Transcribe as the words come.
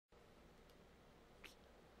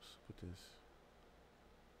this.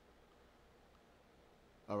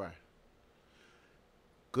 All right.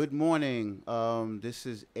 Good morning. This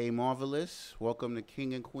is A Marvelous. Welcome to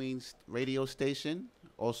King and Queens radio station.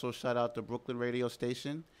 Also, shout out to Brooklyn radio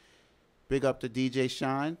station. Big up to DJ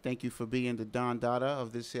Shine. Thank you for being the Don Dada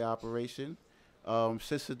of this here operation.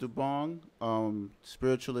 Sister Dubong,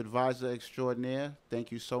 spiritual advisor extraordinaire.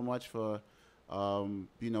 Thank you so much for,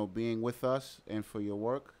 being with us and for your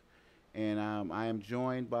work. And I am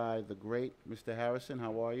joined by the great Mr. Harrison.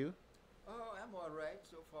 How are you? Oh, I'm all right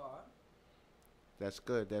so far. That's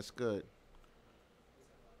good. That's good.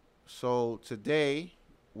 So today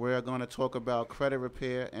we're going to talk about credit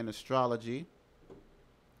repair and astrology.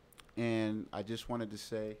 And I just wanted to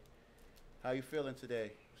say, how you feeling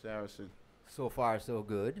today, Mr. Harrison? So far, so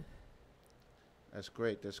good. That's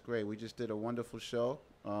great. That's great. We just did a wonderful show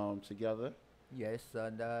together. Yes,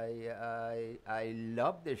 and I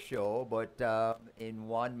love the show, but in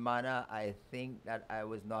one manner, I think that I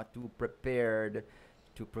was not too prepared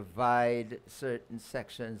to provide certain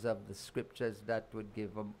sections of the scriptures that would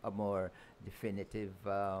give a more definitive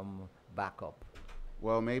backup.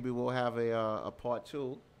 Well, maybe we'll have a part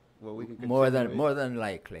two where we can continue More than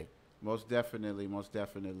likely. Most definitely, most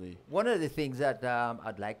definitely. One of the things that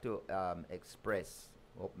I'd like to express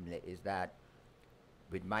openly is that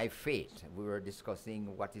with my faith, we were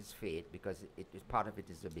discussing what is faith, because it is part of it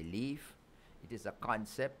is a belief, it is a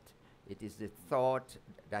concept, it is the thought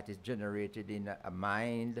that is generated in a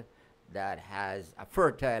mind that has a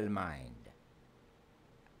fertile mind.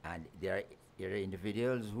 And there are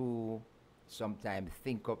individuals who sometimes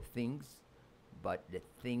think of things, but the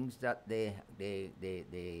things that they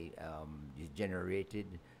is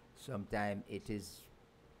generated, sometimes it is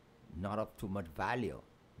not of too much value,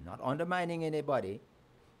 not undermining anybody.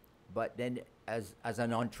 But then as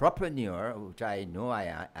an entrepreneur, which I know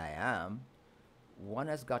I am, one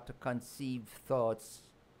has got to conceive thoughts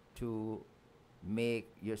to make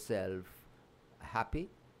yourself happy.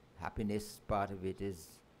 Happiness, part of it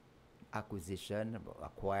is acquisition,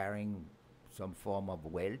 acquiring some form of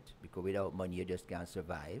wealth, because without money you just can't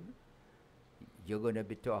survive. You're going to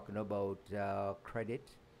be talking about credit.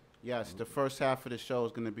 Yes, the first half of the show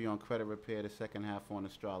is going to be on credit repair, the second half on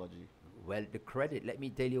astrology. Well, the credit, let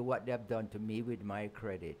me tell you what they've done to me with my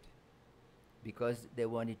credit. Because they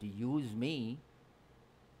wanted to use me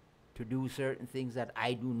to do certain things that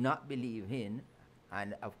I do not believe in.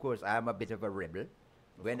 And of course, I'm a bit of a rebel.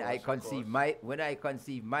 When I conceive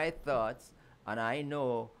my thoughts, and I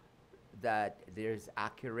know that there's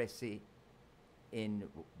accuracy in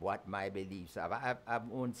what my beliefs are. I've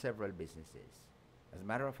owned several businesses. As a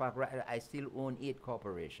matter of fact, I still own 8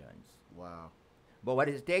 corporations. Wow. But what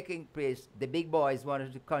is taking place, the big boys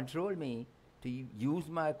wanted to control me, to use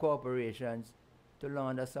my corporations to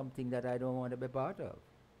launder something that I don't want to be part of.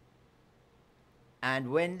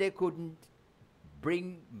 And when they couldn't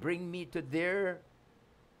bring me to their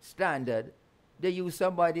standard, they use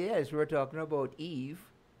somebody else. We're talking about Eve.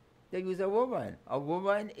 They use a woman. A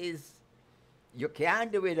woman is, you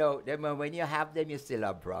can't do without them, and when you have them, you still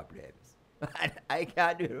have problems. I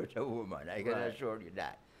can't do it with a woman, I can assure you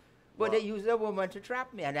that. But they used a woman to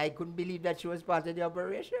trap me, and I couldn't believe that she was part of the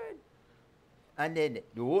operation. And then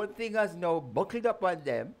the whole thing has now buckled up on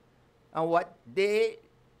them, and what they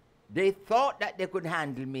thought that they could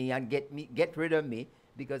handle me and get rid of me,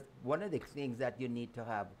 because one of the things that you need to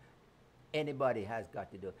have, anybody has got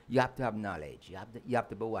to do, you have to have knowledge, you have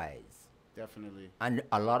to be wise. Definitely. And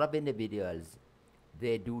a lot of individuals,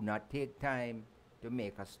 they do not take time to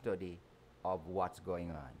make a study of what's going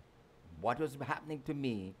on. What was happening to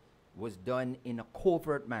me was done in a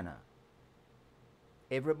covert manner.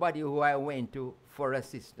 Everybody who I went to for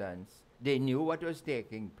assistance, they knew what was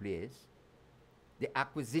taking place. The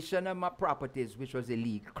acquisition of my properties, which was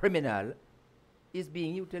illegal, criminal, is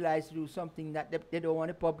being utilized to do something that they don't want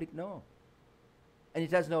the public know. And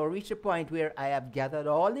it has now reached a point where I have gathered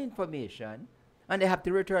all the information, and they have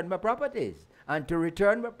to return my properties. And to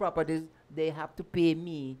return my properties, they have to pay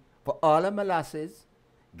me for all of my losses,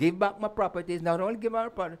 give back my properties, not only give my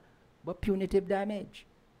properties, but punitive damage.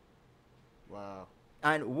 Wow.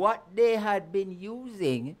 And what they had been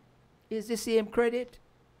using is the same credit.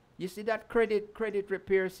 You see that credit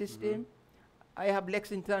repair system? I have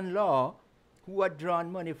Lexington Law, who had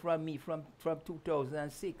drawn money from me from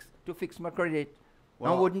 2006 to fix my credit,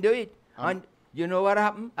 and wouldn't do it. And you know what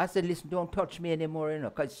happened? I said, listen, don't touch me anymore,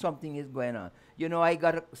 because something is going on. I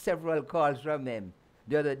got several calls from them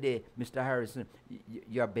the other day. Mr. Harrison,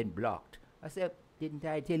 you have been blocked. I said, didn't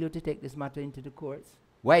I tell you to take this matter into the courts?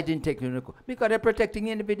 Why didn't take it into the court? Because they're protecting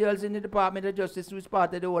individuals in the Department of Justice who's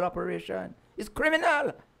part of the whole operation. It's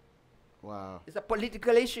criminal. Wow. It's a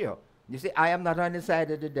political issue. You see, I am not on the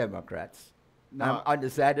side of the Democrats. I'm No, on the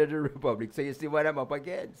side of the Republic. So you see what I'm up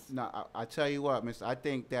against. no. I tell you what, Mister. I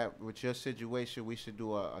think that with your situation, we should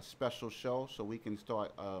do a special show so we can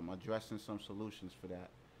start addressing some solutions for that.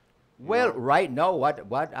 You Well, know? right now,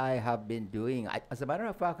 what I have been doing, as a matter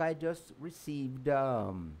of fact, I just received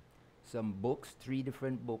some books, 3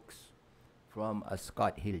 different books from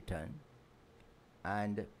Scott Hilton,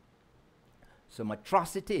 and some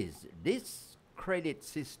atrocities. This credit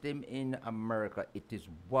system in America, it is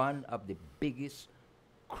one of the biggest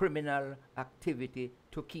criminal activity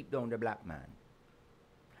to keep down the black man.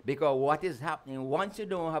 Because what is happening, once you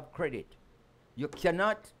don't have credit, you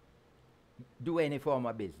cannot do any form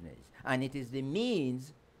of business. And it is the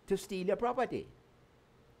means to steal your property.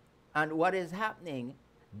 And what is happening,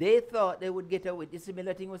 they thought they would get away. The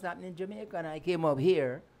similar thing was happening in Jamaica, and I came up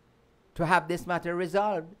here to have this matter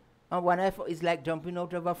resolved. And when it's like jumping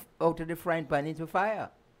out of the frying pan into fire.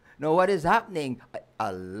 Now what is happening,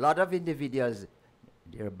 a lot of individuals,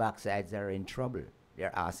 their backsides are in trouble.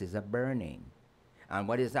 Their asses are burning. And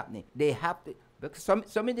what is happening? They have to, because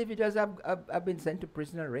some individuals have been sent to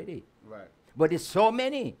prison already. Right. But there's so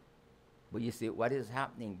many. But you see, what is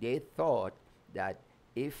happening? They thought that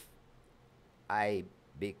if I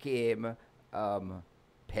became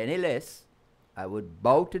penniless, I would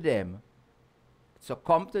bow to them,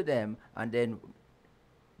 succumb to them, and then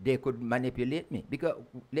they could manipulate me. Because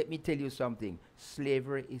let me tell you something,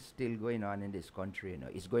 slavery is still going on in this country. You know.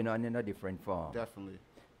 It's going on in a different form. Definitely.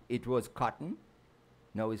 It was cotton,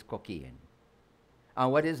 now it's cocaine.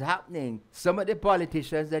 And what is happening, some of the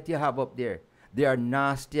politicians that you have up there, they are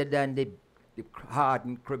nastier than the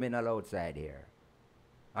hardened criminal outside here.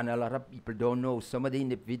 And a lot of people don't know. Some of the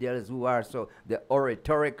individuals who are the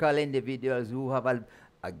oratorical individuals who have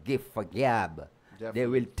a gift for gab, Definitely. they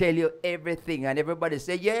will tell you everything, and everybody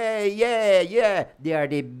say, yeah, yeah, yeah. They are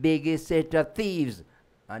the biggest set of thieves,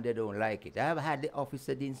 and they don't like it. I have had the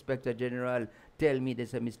officer, the inspector general, tell me, they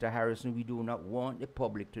said, Mr. Harrison, we do not want the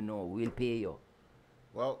public to know. We'll pay you.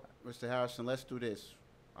 Well, Mr. Harrison, let's do this.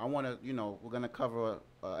 I want to, we're going to cover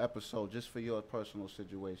an episode just for your personal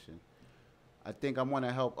situation. I think I want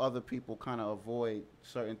to help other people kind of avoid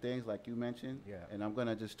certain things like you mentioned. Yeah. And I'm going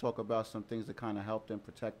to just talk about some things that kind of help them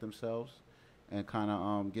protect themselves and kind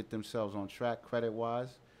of get themselves on track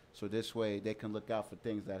credit-wise. So this way they can look out for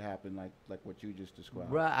things that happen like what you just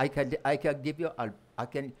described. Right, I can give you,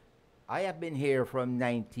 I have been here from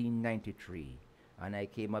 1993, and I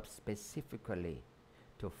came up specifically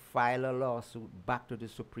to file a lawsuit back to the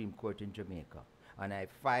Supreme Court in Jamaica. And I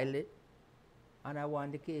filed it, and I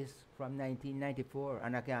won the case from 1994,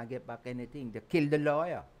 and I can't get back anything. They killed the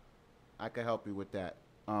lawyer. I can help you with that.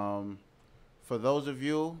 For those of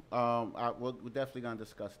you, we're definitely going to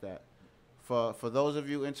discuss that. For those of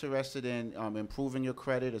you interested in improving your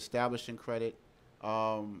credit, establishing credit,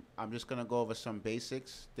 I'm just going to go over some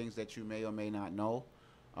basics, things that you may or may not know.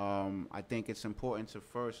 I think it's important to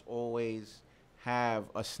first always have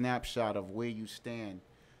a snapshot of where you stand,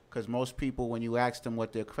 because most people, when you ask them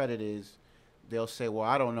what their credit is, they'll say, well,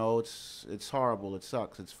 I don't know, it's horrible, it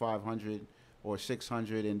sucks, it's 500 or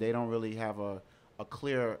 600, and they don't really have a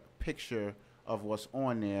clear picture of what's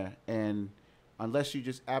on there. And unless you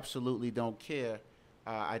just absolutely don't care,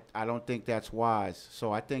 I don't think that's wise.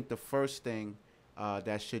 So I think the first thing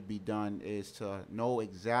that should be done is to know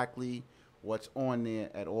exactly what's on there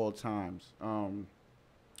at all times.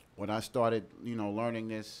 When I started, learning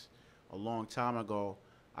this a long time ago,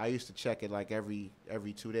 I used to check it like every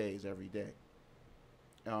 2 days, every day.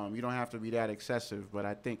 You don't have to be that excessive, but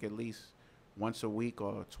I think at least once a week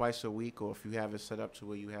or twice a week, or if you have it set up to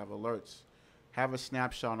where you have alerts, have a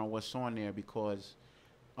snapshot on what's on there, because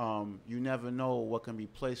you never know what can be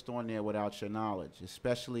placed on there without your knowledge,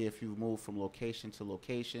 especially if you've moved from location to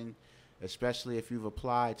location, especially if you've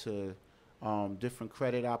applied to different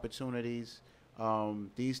credit opportunities.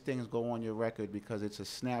 These things go on your record because it's a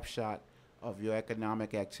snapshot of your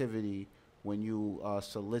economic activity when you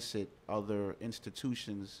solicit other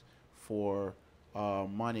institutions for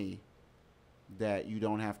money that you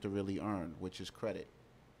don't have to really earn, which is credit.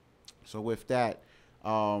 So with that,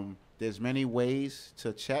 there's many ways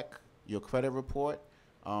to check your credit report.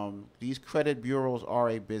 These credit bureaus are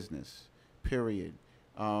a business, period.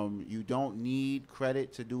 You don't need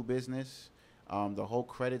credit to do business. The whole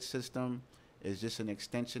credit system is just an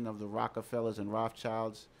extension of the Rockefellers and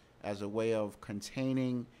Rothschilds as a way of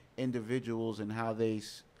containing individuals and how they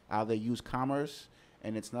use commerce,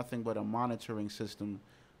 and it's nothing but a monitoring system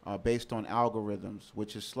based on algorithms,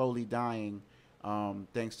 which is slowly dying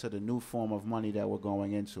thanks to the new form of money that we're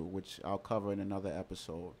going into, which I'll cover in another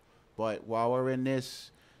episode. But while we're in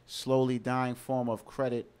this slowly dying form of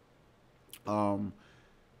credit, Um,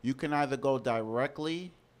 you can either go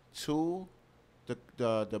directly to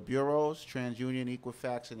the bureaus, TransUnion,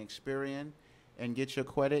 Equifax, and Experian, and get your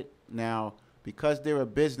credit. Now, because they're a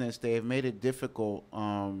business, they have made it difficult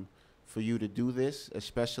for you to do this,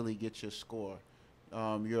 especially get your score.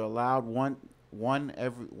 You're allowed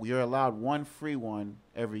you're allowed one free one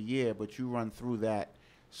every year, but you run through that.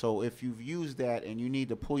 So if you've used that and you need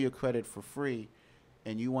to pull your credit for free,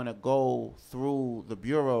 and you want to go through the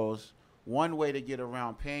bureaus, one way to get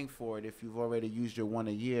around paying for it if you've already used your one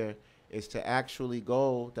a year is to actually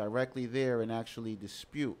go directly there and actually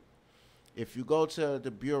dispute. If you go to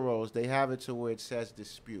the bureaus, they have it to where it says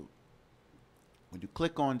dispute. When you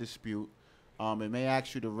click on dispute, it may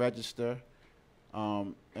ask you to register.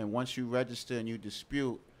 And once you register and you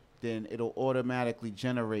dispute, then it'll automatically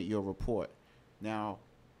generate your report. Now,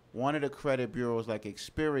 one of the credit bureaus like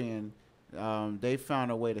Experian, they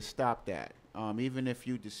found a way to stop that. Even if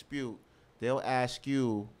you dispute, they'll ask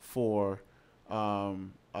you for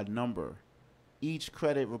a number. Each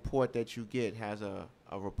credit report that you get has a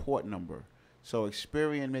report number. So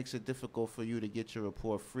Experian makes it difficult for you to get your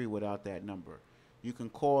report free without that number. You can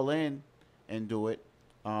call in and do it,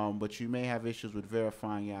 but you may have issues with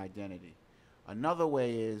verifying your identity. Another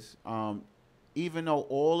way is, even though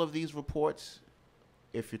all of these reports,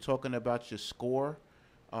 if you're talking about your score,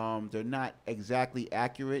 they're not exactly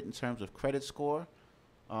accurate in terms of credit score.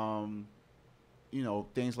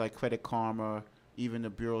 Things like Credit Karma, even the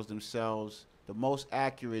bureaus themselves. The most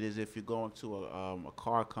accurate is if you're going to a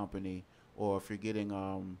car company, or if you're getting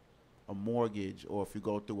a mortgage, or if you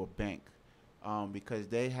go through a bank, because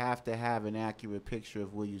they have to have an accurate picture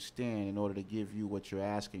of where you stand in order to give you what you're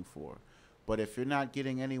asking for. But if you're not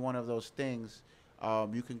getting any one of those things,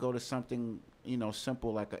 you can go to something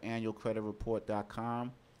simple like an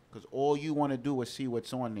annualcreditreport.com, because all you want to do is see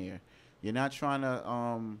what's on there. You're not trying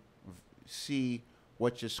to see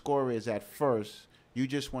what your score is at first. You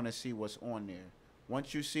just want to see what's on there.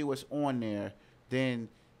 Once you see what's on there, then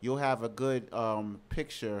you'll have a good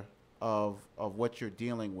picture of what you're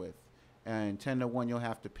dealing with. And 10 to 1, you'll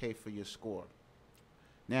have to pay for your score.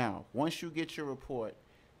 Now, once you get your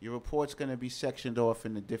report's going to be sectioned off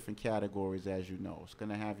into different categories, as you know. It's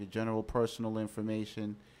going to have your general personal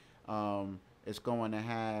information. It's going to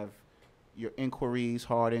have your inquiries,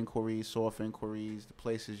 hard inquiries, soft inquiries, the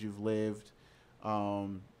places you've lived,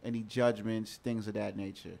 any judgments, things of that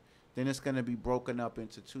nature. Then it's going to be broken up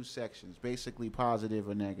into 2 sections, basically positive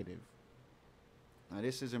or negative. Now,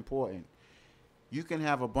 this is important. You can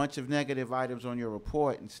have a bunch of negative items on your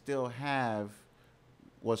report and still have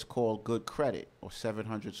what's called good credit, or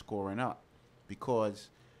 700 score and up, because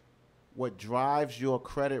what drives your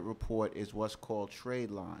credit report is what's called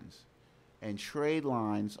trade lines. And trade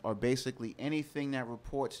lines are basically anything that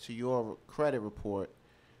reports to your credit report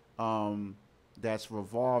that's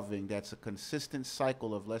revolving, that's a consistent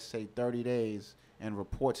cycle of, let's say, 30 days, and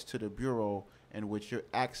reports to the bureau in which you're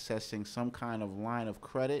accessing some kind of line of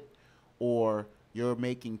credit, or you're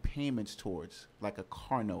making payments towards, like a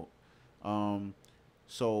car note.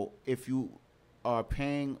 So if you are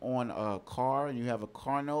paying on a car and you have a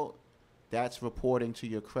car note, that's reporting to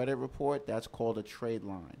your credit report. That's called a trade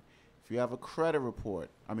line. If you have a credit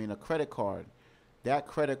card, that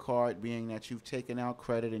credit card, being that you've taken out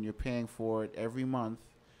credit and you're paying for it every month,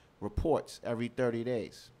 reports every 30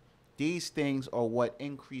 days. These things are what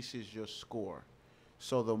increases your score.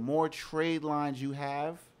 So the more trade lines you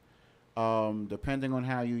have, depending on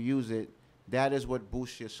how you use it, that is what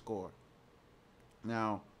boosts your score.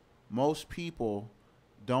 Now, most people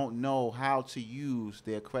don't know how to use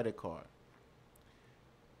their credit card.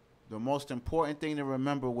 The most important thing to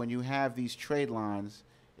remember when you have these trade lines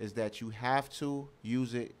is that you have to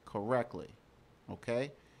use it correctly,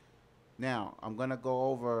 okay? Now, I'm going to go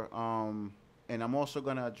over, and I'm also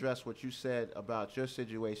going to address what you said about your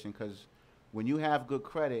situation, because when you have good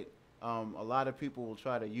credit, a lot of people will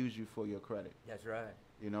try to use you for your credit. That's right.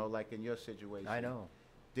 Like in your situation. I know.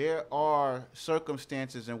 There are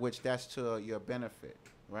circumstances in which that's to your benefit,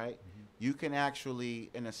 right? Mm-hmm. You can actually,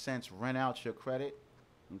 in a sense, rent out your credit,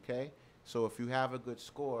 okay? So if you have a good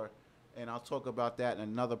score, and I'll talk about that in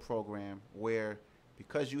another program, where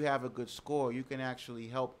because you have a good score, you can actually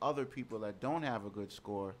help other people that don't have a good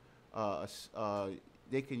score.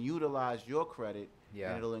 They can utilize your credit,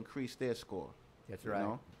 and it'll increase their score. That's right.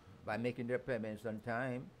 Know? By making their payments on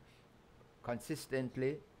time,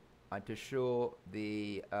 consistently, and to show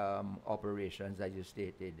the operations, as you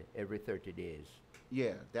stated, every 30 days.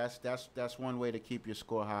 Yeah, that's one way to keep your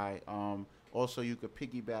score high. Also, you could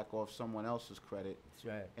piggyback off someone else's credit. That's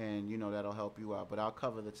right. And, that'll help you out. But I'll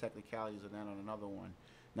cover the technicalities of that on another one.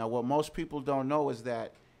 Now, what most people don't know is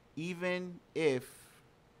that even if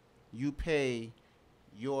you pay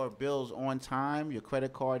your bills on time, your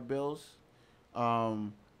credit card bills,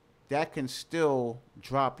 um, that can still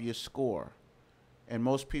drop your score. And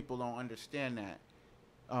most people don't understand that.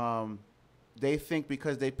 They think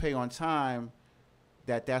because they pay on time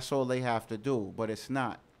that that's all they have to do, but it's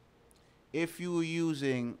not. If you are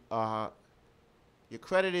using your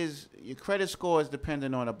credit score is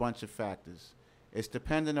dependent on a bunch of factors. It's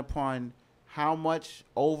dependent upon how much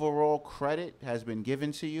overall credit has been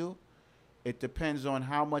given to you. It depends on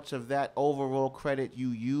how much of that overall credit you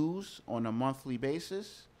use on a monthly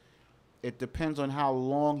basis. It depends on how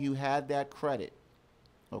long you had that credit,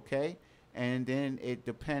 okay? And then it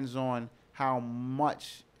depends on how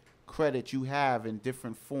much credit you have in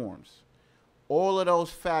different forms. All of those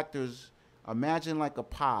factors, imagine like a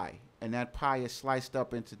pie, and that pie is sliced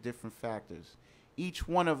up into different factors. Each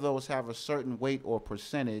one of those have a certain weight or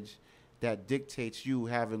percentage that dictates you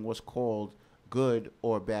having what's called good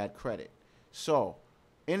or bad credit. So,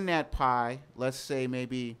 in that pie, let's say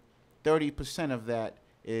maybe 30% of that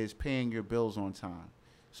is paying your bills on time.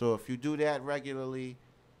 So, if you do that regularly,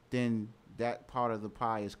 then that part of the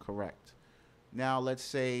pie is correct. Now, let's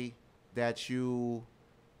say that you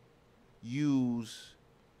use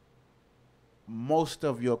most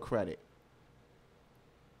of your credit.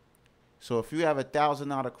 So if you have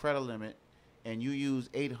 $1,000 credit limit and you use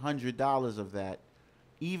 $800 of that,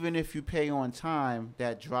 even if you pay on time,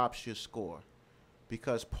 that drops your score.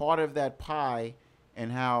 Because part of that pie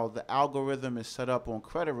and how the algorithm is set up on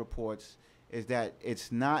credit reports is that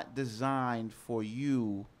it's not designed for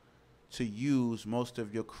you to use most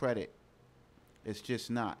of your credit. It's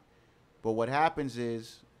just not. But what happens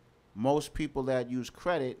is most people that use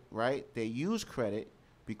credit, right, they use credit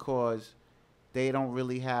because they don't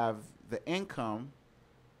really have the income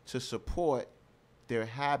to support their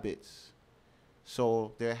habits.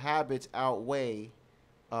 So their habits outweigh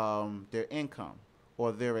their income,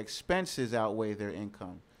 or their expenses outweigh their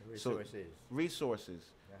income. Resources. So, resources.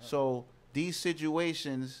 So these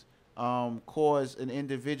situations cause an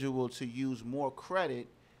individual to use more credit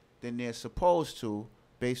than they're supposed to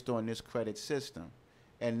based on this credit system.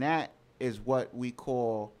 And that is what we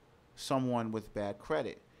call someone with bad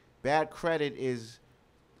credit. Bad credit is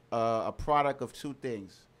a product of two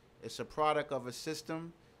things. It's a product of a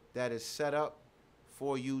system that is set up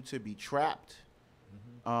for you to be trapped,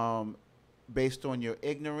 based on your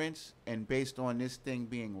ignorance and based on this thing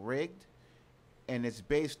being rigged. And it's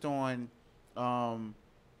based on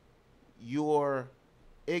your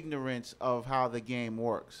ignorance of how the game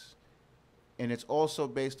works. And it's also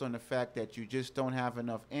based on the fact that you just don't have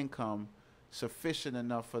enough income sufficient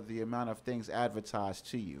enough for the amount of things advertised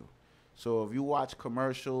to you. So if you watch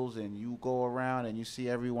commercials and you go around and you see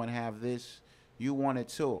everyone have this, you want it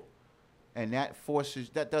too. And that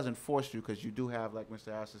doesn't force you, because you do have, like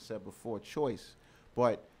Mr. Harrison said before, choice.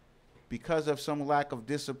 But because of some lack of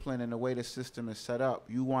discipline and the way the system is set up,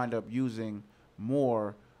 you wind up using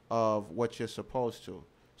more of what you're supposed to.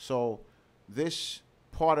 So this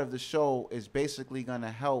part of the show is basically going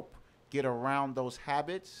to help get around those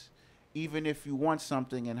habits, even if you want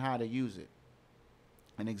something, and how to use it.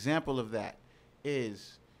 An example of that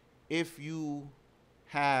is if you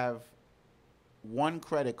have one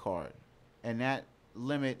credit card and that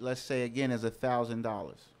limit, let's say again, is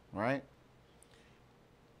 $1,000, right?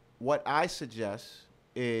 What I suggest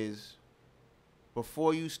is,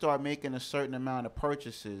 before you start making a certain amount of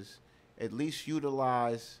purchases, at least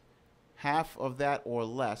utilize half of that or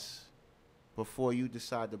less before you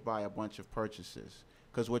decide to buy a bunch of purchases.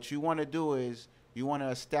 Because what you want to do is you want to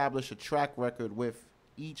establish a track record with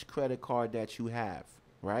each credit card that you have,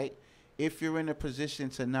 right? If you're in a position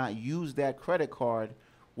to not use that credit card,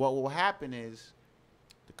 what will happen is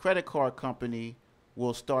the credit card company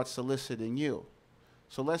will start soliciting you.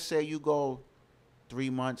 So let's say you go 3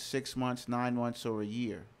 months, 6 months, 9 months, or a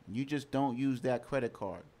year. You just don't use that credit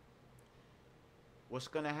card. What's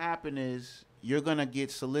going to happen is you're going to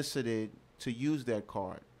get solicited to use that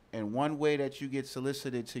card. And one way that you get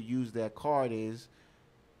solicited to use that card is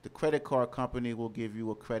the credit card company will give you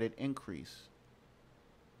a credit increase.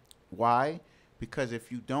 Why? Because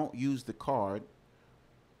if you don't use the card,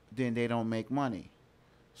 then they don't make money.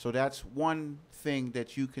 So that's one thing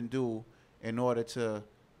that you can do in order to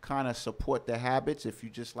kind of support the habits. If you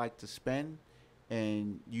just like to spend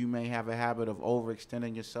and you may have a habit of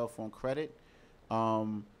overextending yourself on credit,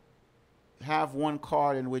 have one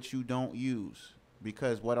card in which you don't use,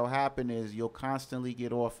 because what will happen is you'll constantly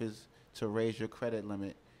get offers to raise your credit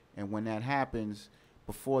limit. And when that happens,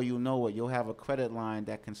 before you know it, you'll have a credit line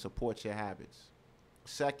that can support your habits.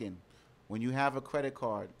 Second, when you have a credit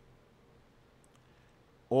card,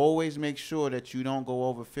 always make sure that you don't go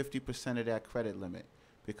over 50% of that credit limit.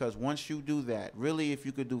 Because once you do that, really if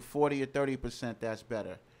you could do 40 or 30%, that's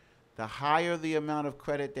better. The higher the amount of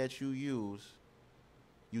credit that you use,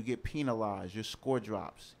 you get penalized, your score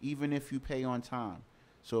drops, even if you pay on time.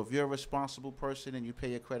 So if you're a responsible person and you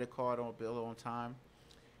pay your credit card or bill on time,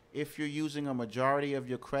 if you're using a majority of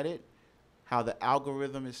your credit, how the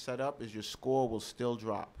algorithm is set up is your score will still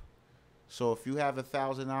drop. So if you have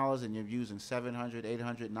 $1,000 and you're using 700,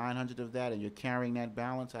 800, 900 of that, and you're carrying that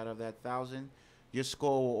balance out of that 1,000, your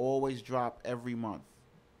score will always drop every month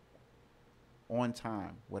on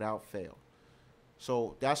time without fail.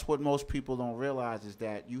 So that's what most people don't realize, is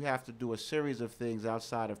that you have to do a series of things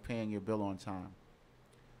outside of paying your bill on time.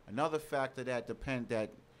 Another factor that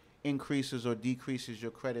increases or decreases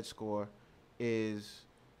your credit score is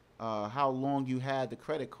how long you had the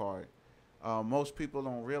credit card. Most people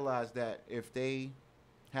don't realize that if they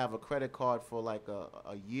have a credit card for like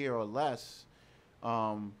a year or less,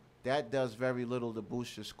 that does very little to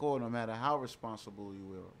boost your score, no matter how responsible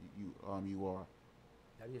you are.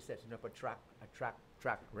 Now you're setting up a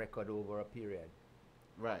track record over a period.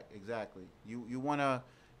 Right, exactly.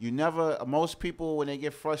 Most people, when they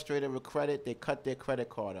get frustrated with credit, they cut their credit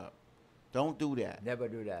card up. Don't do that. Never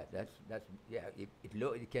do that. That's yeah.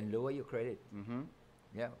 It can lower your credit. Mm-hmm.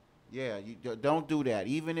 Yeah. Yeah, don't do that.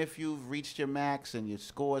 Even if you've reached your max and your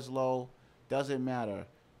score is low, doesn't matter.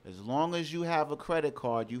 As long as you have a credit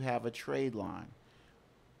card, you have a trade line.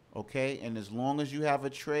 Okay? And as long as you have a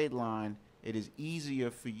trade line, it is easier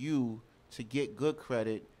for you to get good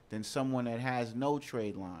credit than someone that has no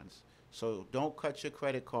trade lines. So don't cut your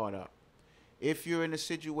credit card up. If you're in a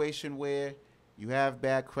situation where you have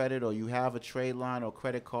bad credit or you have a trade line or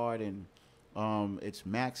credit card and it's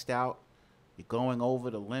maxed out, you're going over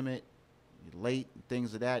the limit, you're late,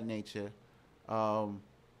 things of that nature,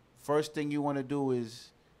 first thing you want to do is,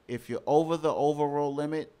 if you're over the overall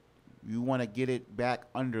limit, you want to get it back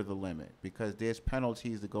under the limit, because there's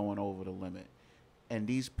penalties to going over the limit. And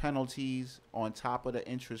these penalties on top of the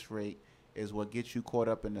interest rate is what gets you caught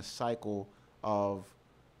up in the cycle of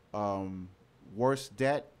worse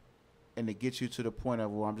debt, and it gets you to the point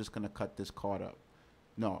of, well, I'm just going to cut this card up.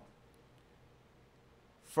 No.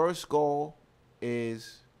 First goal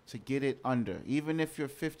is to get it under. Even if you're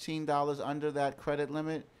 $15 under that credit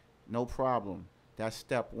limit, no problem. That's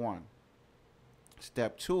step one.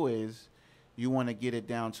 Step two is you want to get it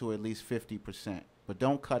down to at least 50%, but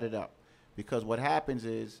don't cut it up, because what happens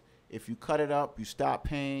is if you cut it up, you stop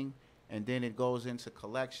paying, and then it goes into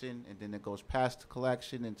collection, and then it goes past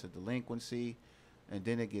collection into delinquency, and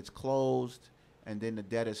then it gets closed, and then the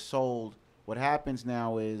debt is sold. What happens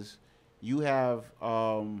now is you have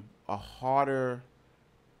a harder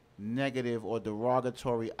negative or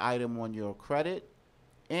derogatory item on your credit,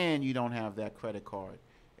 and you don't have that credit card.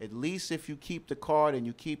 At least if you keep the card and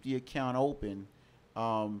you keep the account open,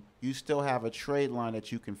 you still have a trade line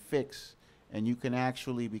that you can fix, and you can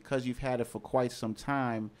actually, because you've had it for quite some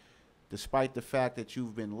time, despite the fact that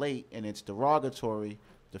you've been late and it's derogatory,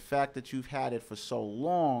 the fact that you've had it for so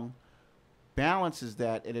long balances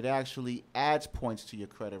that, and it actually adds points to your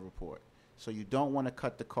credit report. So you don't want to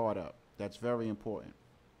cut the card up. That's very important.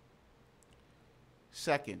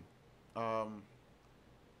 Second, I'm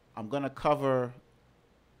going to cover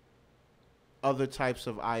other types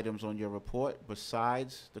of items on your report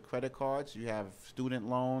besides the credit cards. You have student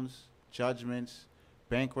loans, judgments,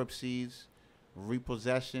 bankruptcies,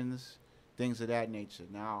 repossessions, things of that nature.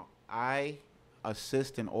 Now, I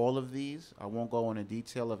assist in all of these. I won't go into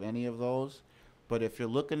detail of any of those, but if you're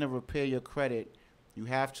looking to repair your credit, you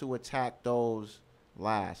have to attack those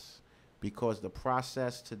last, because the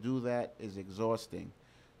process to do that is exhausting.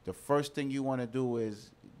 The first thing you want to do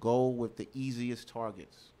is go with the easiest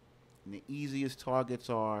targets. And the easiest targets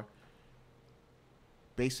are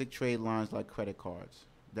basic trade lines like credit cards.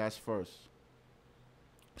 That's first.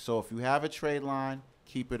 So if you have a trade line,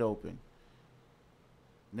 keep it open.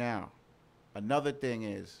 Now, another thing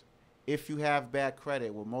is, if you have bad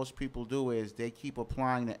credit, what most people do is they keep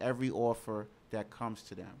applying to every offer that comes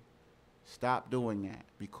to them. Stop doing that,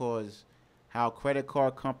 because how credit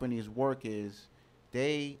card companies work is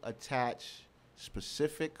they attach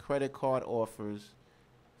specific credit card offers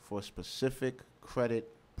for specific credit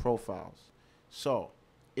profiles. So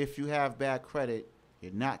if you have bad credit,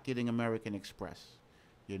 you're not getting American Express.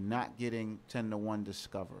 You're not getting 10-to-1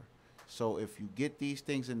 Discover. So if you get these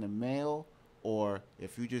things in the mail, or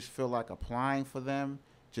if you just feel like applying for them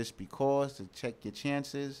just because to check your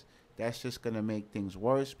chances, that's just going to make things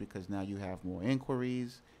worse, because now you have more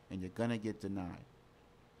inquiries and you're going to get denied.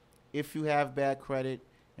 If you have bad credit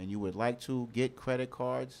and you would like to get credit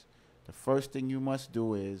cards, The first thing you must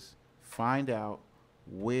do is find out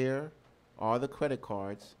where are the credit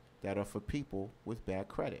cards that are for people with bad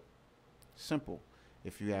credit. Simple.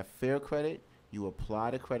 If you have fair credit, you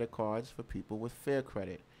apply to credit cards for people with fair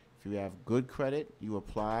credit. If you have good credit, you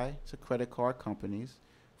apply to credit card companies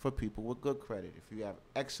for people with good credit. If you have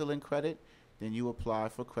excellent credit, then you apply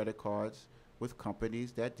for credit cards with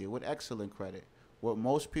companies that deal with excellent credit. What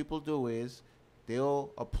most people do is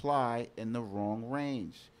they'll apply in the wrong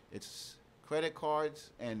range. It's credit cards,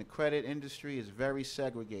 and the credit industry is very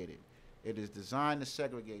segregated. It is designed to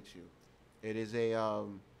segregate you. It is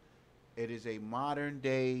a modern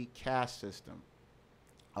day caste system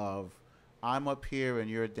of I'm up here and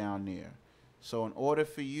you're down there. So in order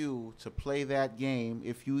for you to play that game,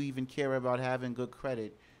 if you even care about having good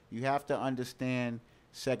credit, you have to understand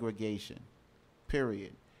segregation.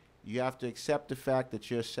 Period. You have to accept the fact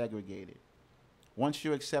that you're segregated. Once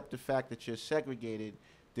you accept the fact that you're segregated,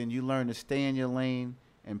 then you learn to stay in your lane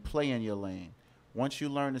and play in your lane. Once you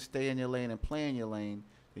learn to stay in your lane and play in your lane,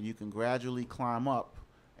 then you can gradually climb up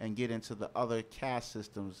and get into the other caste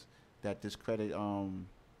systems that this credit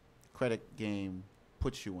game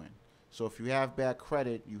puts you in. So if you have bad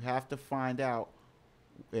credit, you have to find out,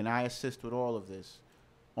 and I assist with all of this,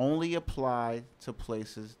 only apply to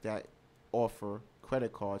places that offer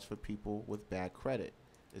credit cards for people with bad credit.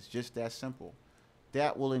 It's just that simple.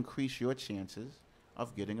 That will increase your chances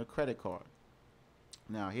of getting a credit card.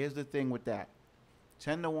 Now, here's the thing with that.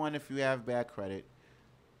 10 to 1 if you have bad credit.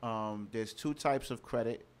 There's two types of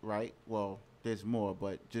credit, right? Well, there's more,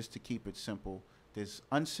 but just to keep it simple, there's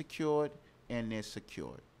unsecured and there's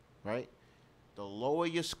secured, right? The lower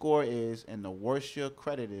your score is and the worse your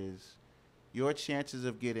credit is, your chances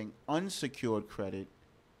of getting unsecured credit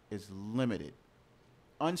is limited.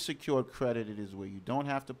 Unsecured credit is where you don't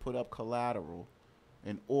have to put up collateral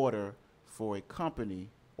in order for a company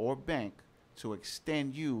or bank to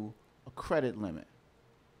extend you a credit limit.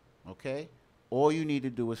 Okay? All you need to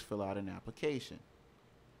do is fill out an application.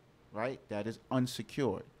 Right? That is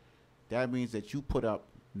unsecured. That means that you put up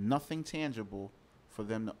nothing tangible for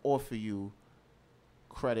them to offer you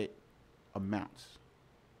credit amounts.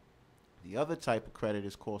 The other type of credit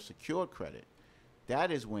is called secured credit.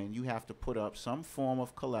 That is when you have to put up some form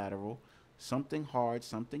of collateral, something hard,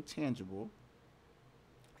 something tangible,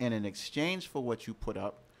 and in exchange for what you put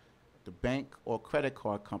up, the bank or credit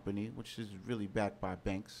card company, which is really backed by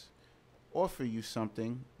banks, offer you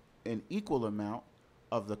something, an equal amount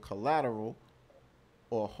of the collateral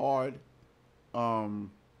or hard, I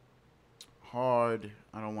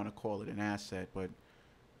don't want to call it an asset, but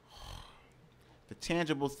the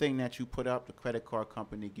tangible thing that you put up, the credit card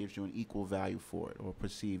company gives you an equal value for it, or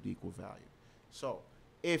perceived equal value. So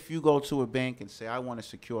if you go to a bank and say, I want to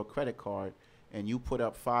secure a credit card, and you put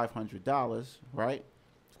up $500, right?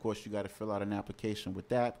 Of course, you got to fill out an application with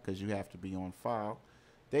that because you have to be on file.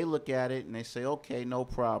 They look at it and they say, okay, no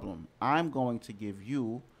problem. I'm going to give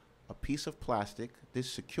you a piece of plastic, this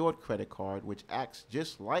secured credit card, which acts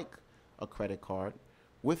just like a credit card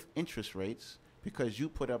with interest rates because you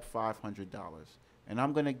put up $500. And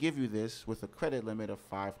I'm going to give you this with a credit limit of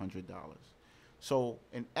 $500. So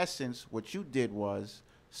in essence, what you did was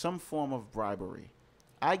some form of bribery.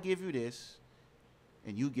 I give you this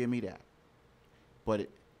and you give me that. But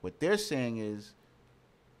what they're saying is,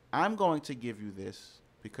 I'm going to give you this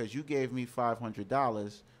because you gave me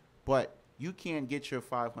 $500, but you can't get your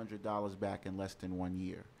 $500 back in less than 1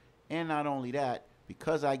 year. And not only that,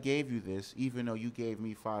 because I gave you this, even though you gave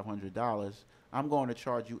me $500, I'm going to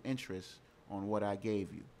charge you interest on what I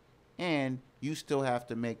gave you. And you still have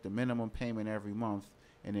to make the minimum payment every month.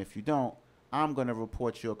 And if you don't, I'm going to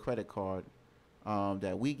report your credit card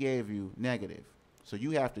that we gave you negative. So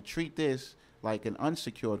you have to treat this like an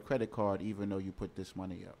unsecured credit card even though you put this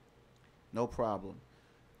money up. No problem.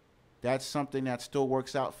 That's something that still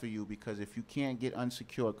works out for you because if you can't get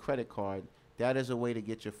unsecured credit card, that is a way to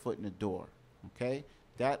get your foot in the door. Okay?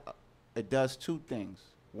 It does two things.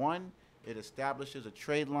 One, it establishes a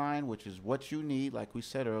trade line, which is what you need, like we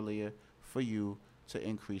said earlier, for you to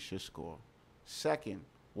increase your score. Second,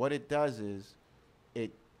 what it does is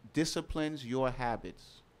it disciplines your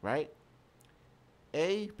habits, right?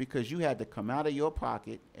 A, because you had to come out of your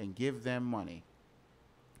pocket and give them money.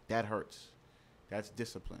 That hurts. That's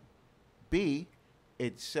discipline. B,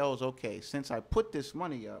 it sells, okay, since I put this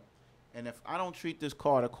money up, and if I don't treat this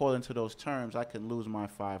card according to those terms, I can lose my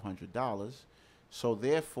 $500. So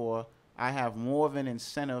therefore, I have more of an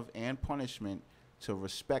incentive and punishment to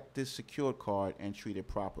respect this secured card and treat it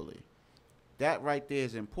properly. That right there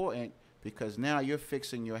is important because now you're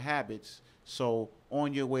fixing your habits. So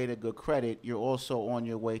on your way to good credit, you're also on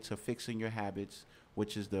your way to fixing your habits,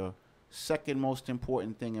 which is the Second most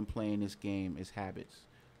important thing in playing this game is habits.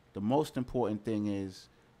 The most important thing is,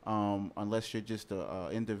 unless you're just a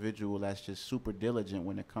individual that's just super diligent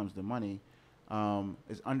when it comes to money,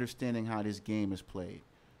 is understanding how this game is played.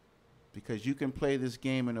 Because you can play this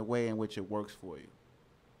game in a way in which it works for you.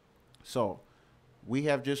 So, we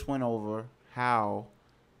have just went over how,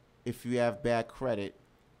 if you have bad credit,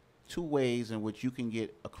 two ways in which you can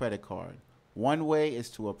get a credit card. One way is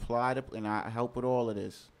to apply to, and I help with all of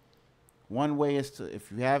this. One way is to,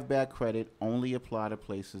 if you have bad credit, only apply to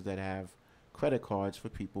places that have credit cards for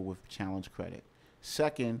people with challenged credit.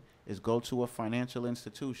 Second is go to a financial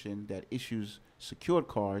institution that issues secured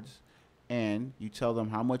cards, and you tell them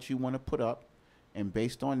how much you want to put up, and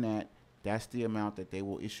based on that, that's the amount that they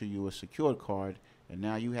will issue you a secured card. And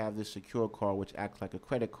now you have this secured card which acts like a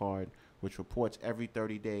credit card, which reports every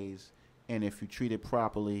 30 days. And if you treat it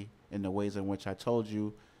properly in the ways in which I told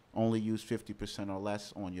you, only use 50% or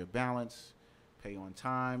less on your balance, pay on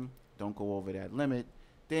time, don't go over that limit,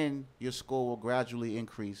 then your score will gradually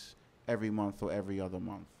increase every month or every other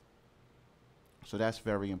month. So that's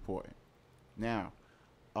very important. Now,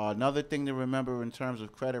 another thing to remember in terms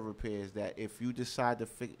of credit repair is that if you decide to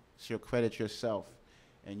fix your credit yourself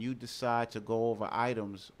and you decide to go over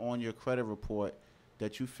items on your credit report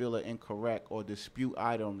that you feel are incorrect or dispute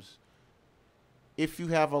items, if you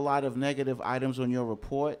have a lot of negative items on your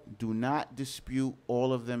report, do not dispute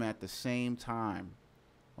all of them at the same time,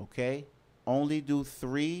 okay? Only do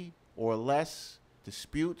 3 or less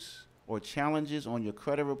disputes or challenges on your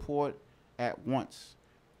credit report at once.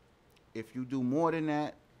 If you do more than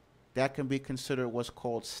that, that can be considered what's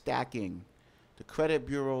called stacking. The credit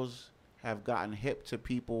bureaus have gotten hip to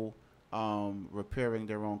people repairing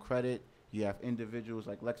their own credit. You have individuals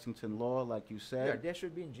like Lexington Law, like you said. Yeah, they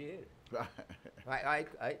should be in jail. I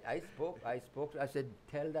spoke. I said,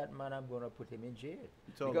 tell that man I'm going to put him in jail.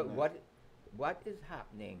 Because what is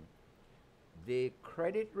happening? The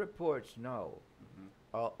credit reports now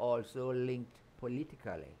are also linked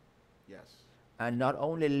politically. Yes. And not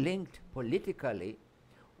only linked politically,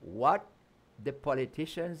 what the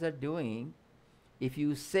politicians are doing, if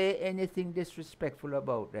you say anything disrespectful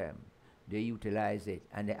about them, they utilize it,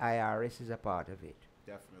 and the IRS is a part of it.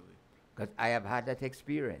 Definitely. Because I have had that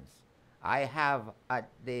experience. I have a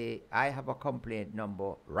complaint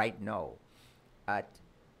number right now at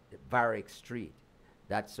Varick Street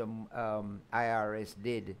that some IRS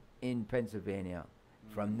did in Pennsylvania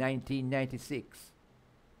from 1996.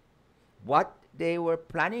 What they were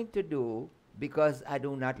planning to do, because I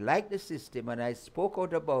do not like the system and I spoke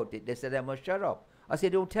out about it, they said I must shut up. I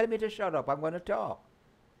said, don't tell me to shut up, I'm going to talk.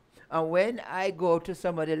 And when I go to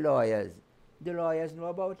some of the lawyers know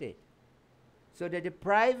about it. So they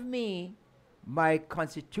deprive me my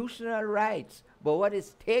constitutional rights. But what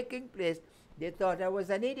is taking place, they thought I was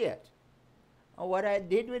an idiot. And what I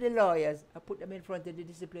did with the lawyers, I put them in front of the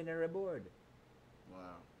disciplinary board.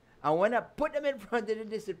 Wow. And when I put them in front of the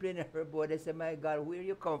disciplinary board, they said, my God, where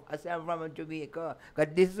you come? I said, I'm from Jamaica.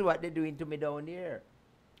 Because this is what they're doing to me down here.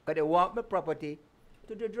 Because they want my property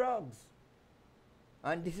to the drugs.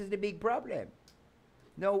 And this is the big problem.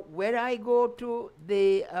 Now, when I go to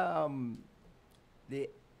the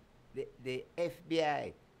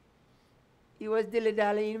FBI, he was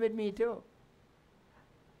dilly-dallying with me too.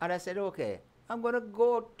 And I said, okay, I'm going to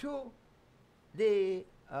go to the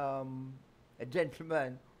a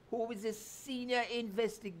gentleman who is a senior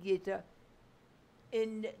investigator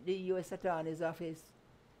in the U.S. Attorney's Office.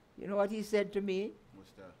 You know what he said to me?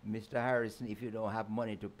 What's that? Mr. Harrison, if you don't have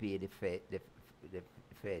money to pay the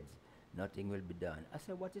feds, nothing will be done. I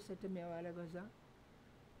said, what you said to me a while ago, sir?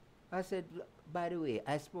 I said, by the way,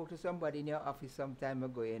 I spoke to somebody in your office some time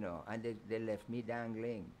ago, you know, and they left me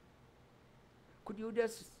dangling. Could you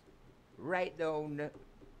just write down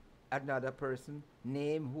another person,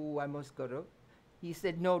 name who I must go to? He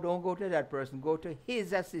said, no, don't go to that person. Go to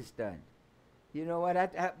his assistant. You know what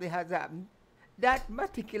has happened? That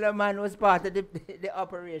particular man was part of the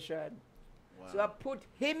operation. Wow. So I put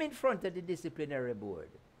him in front of the disciplinary board.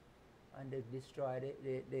 And they destroyed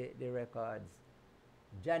the records.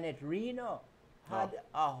 Janet Reno had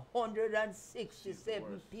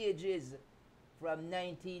 167 pages from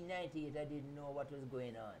 1998. I didn't know what was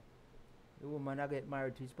going on. The woman I get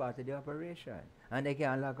married to is part of the operation. And they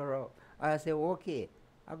can't lock her up. I say, okay,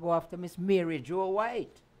 I go after Miss Mary Jo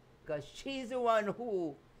White. Because she's the one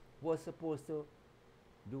who was supposed to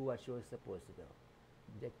do what she was supposed to do.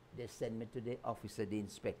 They sent me to the office of the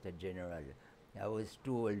Inspector General. I was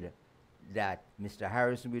told that, Mr.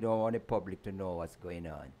 Harrison, we don't want the public to know what's going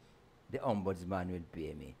on. The ombudsman will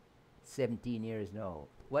pay me. 17 years now.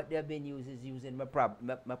 What they've been using is using my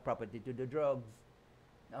property to the drugs.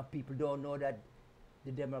 Now people don't know that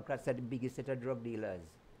the Democrats are the biggest set of drug dealers.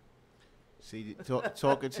 See,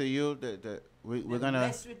 talking to you, we're They gonna.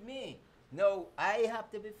 mess with me. No, I have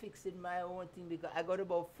to be fixing my own thing because I got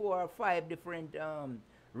about 4 or 5 different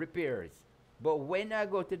repairs. But when I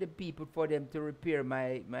go to the people for them to repair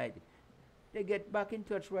my they get back in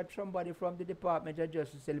touch with somebody from the Department of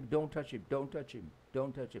Justice. Say, don't touch him, don't touch him,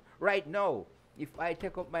 don't touch him. Right now, if I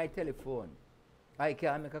take up my telephone, I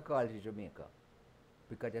can't make a call to Jamaica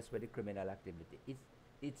because that's where the criminal activity is.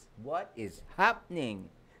 It's what is happening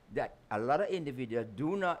that a lot of individuals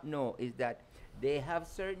do not know is that they have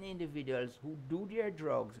certain individuals who do their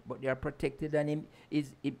drugs, but they are protected and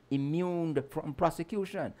immune from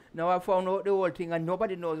prosecution. Now I found out the whole thing, and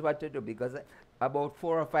nobody knows what to do because about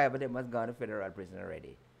 4 or 5 of them has gone to federal prison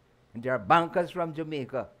already. And there are bankers from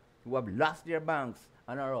Jamaica who have lost their banks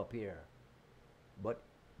and are up here. But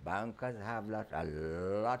bankers have a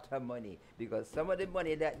lot of money because some of the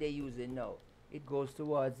money that they're using now, it goes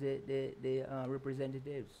towards the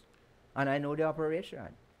representatives. And I know the operation.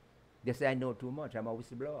 They say I know too much. I'm a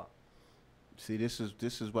whistleblower. See, this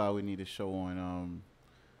is why we need a show on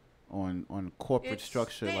corporate It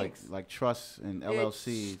structure stinks. like trusts and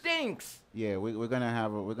LLCs. It stinks. Yeah, we're gonna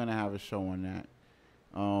have a show on that.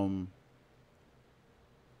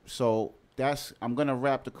 So I'm gonna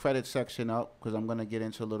wrap the credit section up because I'm gonna get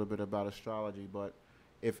into a little bit about astrology. But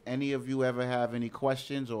if any of you ever have any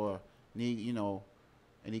questions or need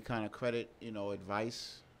any kind of credit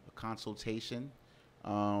advice, a consultation,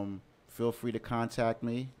 feel free to contact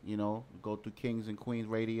me. Go through Kings and Queens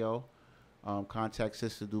Radio. Contact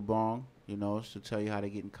Sister Dubong. She'll tell you how to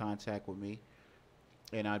get in contact with me,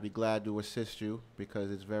 and I'd be glad to assist you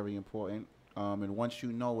because it's very important. And once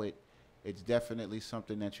you know it, it's definitely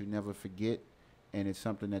something that you never forget, and it's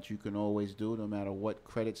something that you can always do no matter what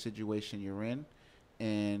credit situation you're in,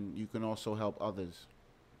 and you can also help others.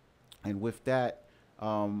 And with that,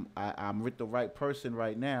 I'm with the right person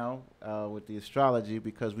right now with the astrology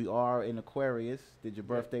because we are in Aquarius. Did your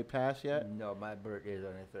birthday pass yet? No, my birthday is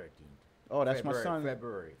on the 13th. Oh, that's February, my son.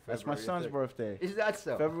 February. That's my son's birthday. Is that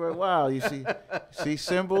so? February. Wow, you see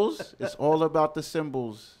symbols? It's all about the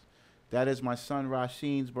symbols. That is my son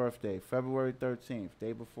Rasheen's birthday, February 13th,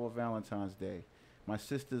 day before Valentine's Day. My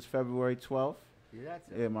sister's February 12th. Is that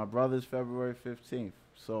so? Yeah, my brother's February 15th.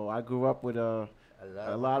 So I grew up with a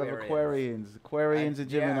lot of Aquarians and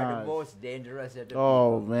They are Geminis. the most dangerous of the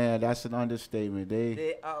Oh people. man, that's an understatement.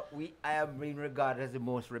 I have been regarded as the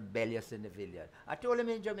most rebellious individual. I told him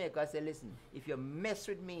in Jamaica, I said, listen, if you mess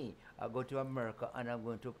with me, I'll go to America and I'm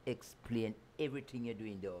going to explain everything you're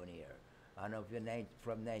doing down here. And if you're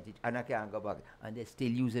from 90, and I can't go back. And they're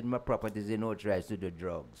still using my properties in no tries to do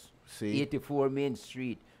drugs. See, 84 Main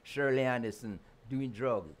Street, Shirley Anderson, doing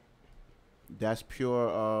drugs. that's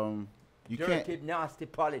pure. You Dirty, can't. nasty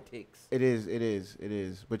politics. It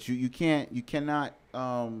is. But you cannot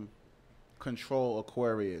control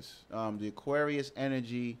Aquarius. The Aquarius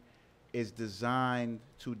energy is designed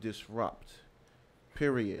to disrupt.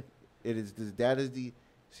 Period.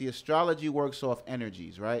 See, astrology works off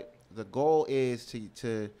energies, right? The goal is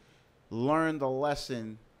to learn the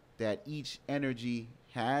lesson that each energy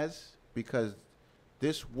has because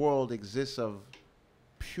this world exists of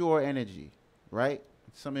pure energy, right?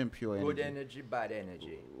 Some impure energy. Good energy, bad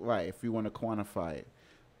energy. Right, if you want to quantify it.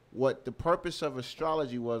 What the purpose of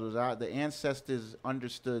astrology was the ancestors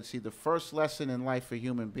understood. See, the first lesson in life for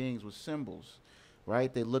human beings was symbols,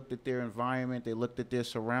 right? They looked at their environment, they looked at their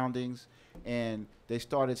surroundings, and they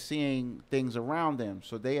started seeing things around them.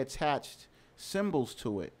 So they attached symbols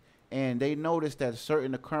to it. And they noticed that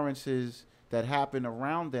certain occurrences that happened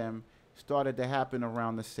around them started to happen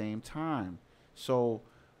around the same time. So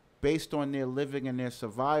based on their living and their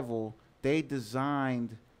survival, they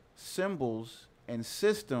designed symbols and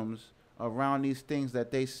systems around these things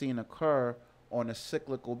that they seen occur on a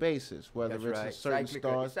cyclical basis, whether That's it's right. a certain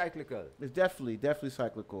stars. It's cyclical. It's definitely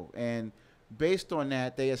cyclical. And based on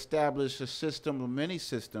that, they established a system of many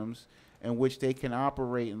systems in which they can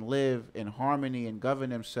operate and live in harmony and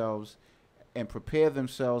govern themselves and prepare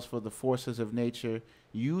themselves for the forces of nature,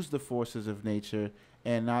 use the forces of nature,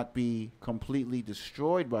 and not be completely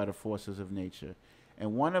destroyed by the forces of nature.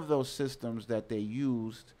 And one of those systems that they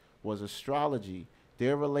used was astrology,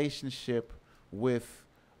 their relationship with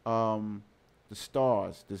the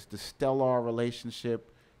stars, the stellar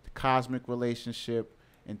relationship, the cosmic relationship,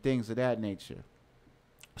 and things of that nature.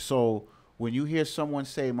 So when you hear someone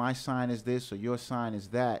say, my sign is this or your sign is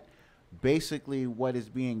that, basically what is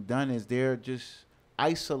being done is they're just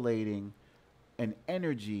isolating an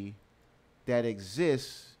energy that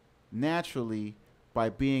exists naturally by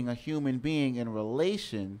being a human being in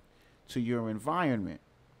relation to your environment.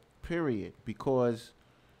 period, because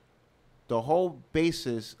the whole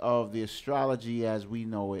basis of the astrology as we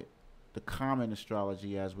know it, the common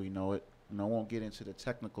astrology as we know it, and I won't get into the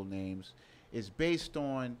technical names, is based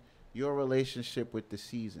on your relationship with the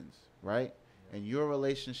seasons, right? And your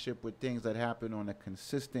relationship with things that happen on a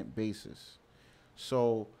consistent basis.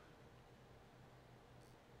 So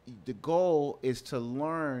the goal is to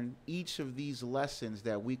learn each of these lessons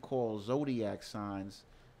that we call zodiac signs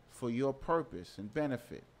for your purpose and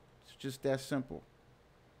benefit. It's just that simple.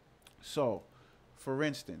 So, for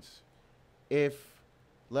instance, if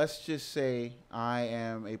let's just say I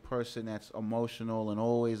am a person that's emotional and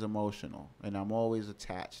always emotional, and I'm always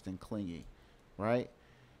attached and clingy, right?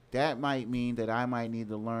 That might mean that I might need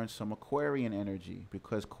to learn some Aquarian energy,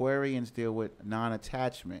 because Aquarians deal with non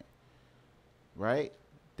attachment, right?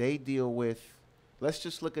 They deal with, let's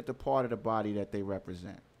just look at the part of the body that they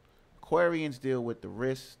represent. Aquarians deal with the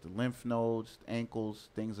wrists, the lymph nodes, the ankles,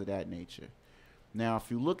 things of that nature. Now,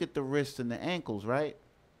 if you look at the wrists and the ankles, right,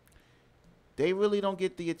 they really don't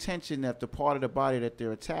get the attention that the part of the body that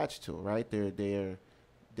they're attached to, right?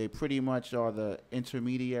 They pretty much are the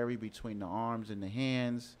intermediary between the arms and the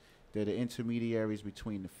hands. They're the intermediaries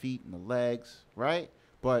between the feet and the legs, right?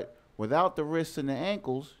 But without the wrists and the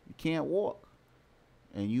ankles, you can't walk.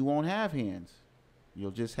 And you won't have hands.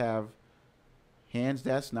 You'll just have hands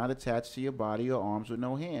that's not attached to your body, or arms with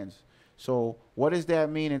no hands. So what does that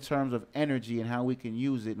mean in terms of energy and how we can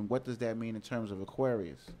use it? And what does that mean in terms of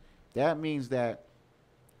Aquarius? That means that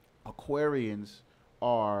Aquarians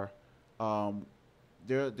are,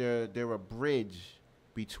 they're a bridge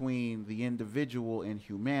between the individual and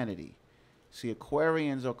humanity. See,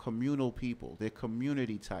 Aquarians are communal people. They're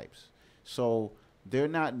community types. So they're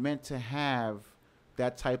not meant to have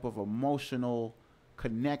that type of emotional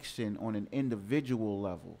connection on an individual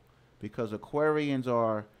level, because Aquarians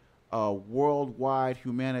are worldwide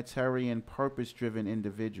humanitarian purpose-driven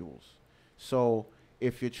individuals. So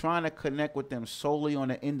if you're trying to connect with them solely on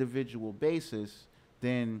an individual basis,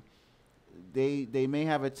 then they may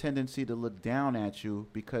have a tendency to look down at you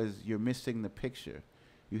because you're missing the picture.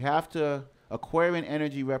 You have to, Aquarian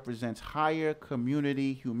energy represents higher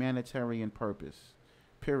community humanitarian purpose,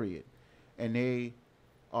 period. And they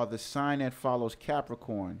are the sign that follows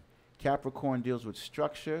Capricorn. Capricorn deals with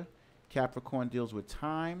structure, Capricorn deals with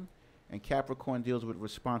time, and Capricorn deals with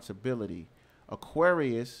responsibility.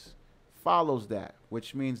 Aquarius follows that,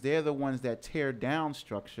 which means they're the ones that tear down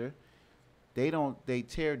structure. They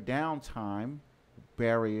tear down time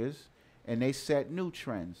barriers, and they set new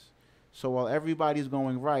trends. So while everybody's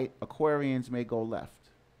going right, Aquarians may go left.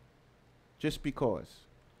 Just because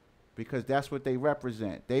that's what they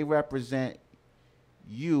represent. They represent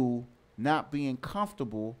you not being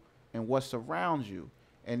comfortable in what's around you,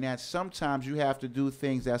 and that sometimes you have to do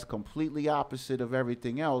things that's completely opposite of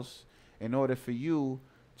everything else in order for you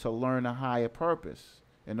to learn a higher purpose,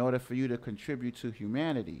 in order for you to contribute to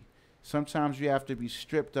humanity. Sometimes you have to be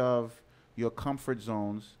stripped of your comfort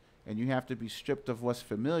zones, and you have to be stripped of what's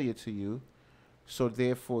familiar to you, so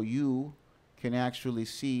therefore you can actually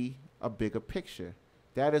see a bigger picture.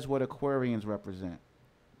 That is what Aquarians represent.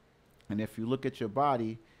 And if you look at your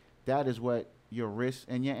body, that is what your wrists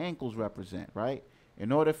and your ankles represent, right?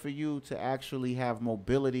 In order for you to actually have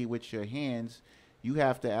mobility with your hands, you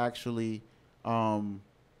have to actually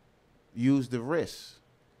use the wrists.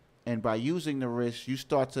 And by using the wrists, you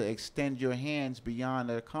start to extend your hands beyond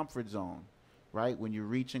their comfort zone, right? When you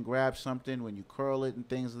reach and grab something, when you curl it and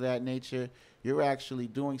things of that nature, you're actually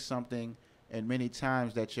doing something, and many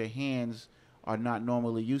times that your hands are not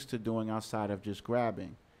normally used to doing outside of just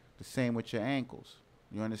grabbing. The same with your ankles.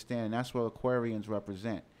 You understand? And that's what Aquarians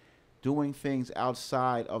represent. Doing things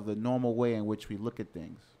outside of the normal way in which we look at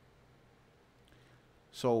things.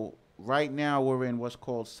 So right now we're in what's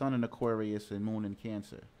called Sun in Aquarius and Moon in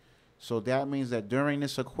Cancer. So that means that during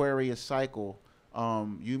this Aquarius cycle,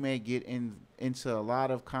 you may get into a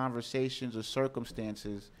lot of conversations or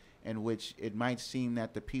circumstances in which it might seem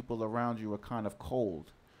that the people around you are kind of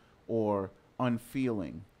cold or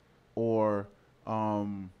unfeeling or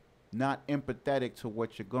not empathetic to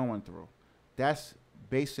what you're going through. That's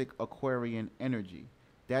basic Aquarian energy.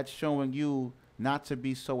 That's showing you not to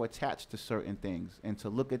be so attached to certain things and to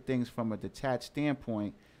look at things from a detached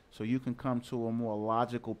standpoint so you can come to a more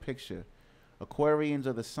logical picture. Aquarians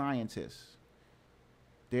are the scientists.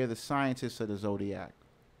 They're the scientists of the zodiac.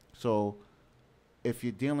 So if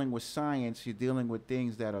you're dealing with science, you're dealing with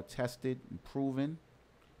things that are tested and proven,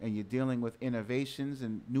 and you're dealing with innovations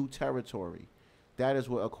and new territory. That is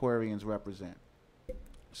what Aquarians represent.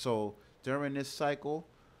 So during this cycle,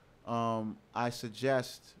 I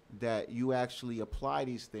suggest that you actually apply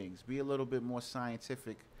these things. Be a little bit more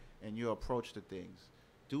scientific and your approach to things.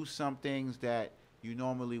 Do some things that you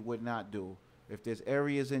normally would not do. If there's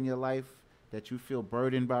areas in your life that you feel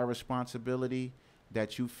burdened by responsibility,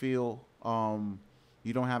 that you feel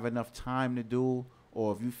you don't have enough time to do,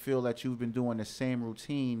 or if you feel that you've been doing the same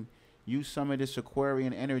routine, use some of this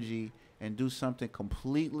Aquarian energy and do something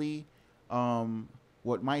completely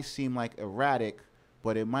what might seem like erratic,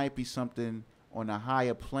 but it might be something on a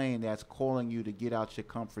higher plane that's calling you to get out your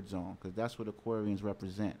comfort zone, because that's what Aquarians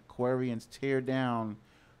represent. Aquarians tear down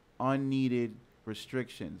unneeded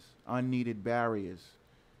restrictions, unneeded barriers,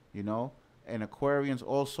 you know? And Aquarians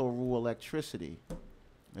also rule electricity.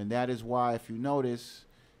 And that is why, if you notice,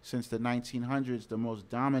 since the 1900s, the most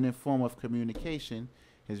dominant form of communication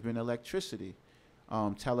has been electricity.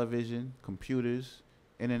 Television, computers,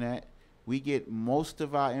 internet. We get most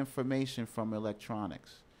of our information from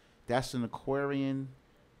electronics. That's an Aquarian,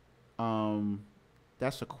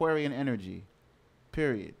 that's Aquarian energy,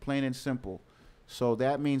 period, plain and simple. So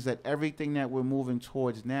that means that everything that we're moving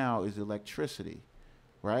towards now is electricity,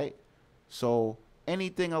 right? So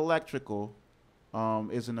anything electrical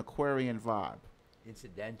is an Aquarian vibe.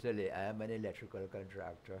 Incidentally, I am an electrical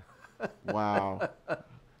contractor. Wow.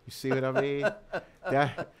 You see what I mean?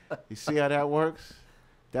 That, you see how that works?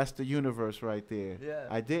 That's the universe right there. Yeah.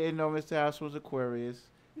 I didn't know Mr. House was Aquarius,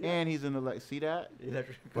 Yeah. and he's an see that?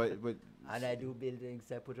 Electrical. But And I do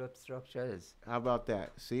buildings. I put up structures. how about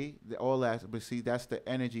that? See, all that. But see, that's the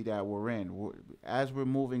energy that we're in. As we're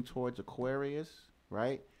moving towards Aquarius,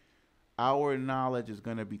 right? Our knowledge is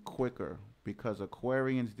going to be quicker because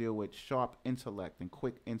Aquarians deal with sharp intellect and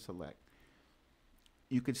quick intellect.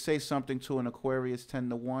 You could say something to an Aquarius 10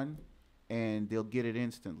 to 1, and they'll get it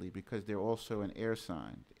instantly because they're also an air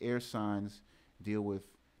sign. Air signs deal with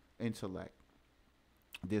intellect.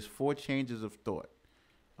 There's 4 changes of thought.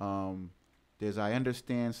 There's I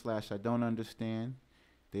understand / I don't understand.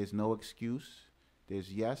 There's no excuse.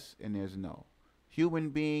 There's yes and there's no. Human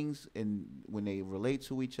beings, and when they relate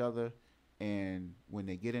to each other and when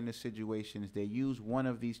they get into situations, they use one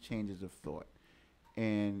of these changes of thought.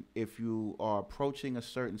 And if you are approaching a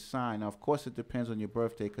certain sign, now of course it depends on your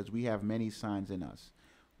birthday because we have many signs in us.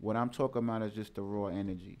 What I'm talking about is just the raw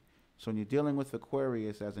energy. So when you're dealing with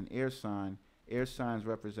Aquarius as an air signs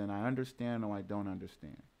represent I understand or I don't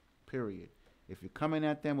understand, period. If you're coming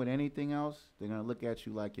at them with anything else, they're going to look at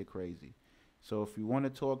you like you're crazy. So if you want to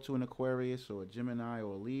talk to an Aquarius or a Gemini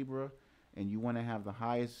or a Libra and you want to have the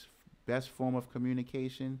highest, best form of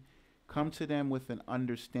communication, come to them with an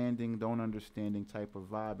understanding, don't understanding type of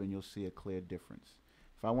vibe, and you'll see a clear difference.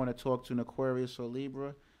 If I want to talk to an Aquarius or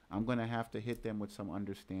Libra, I'm going to have to hit them with some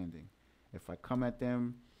understanding. If I come at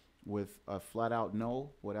them with a flat out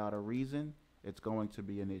no without a reason, it's going to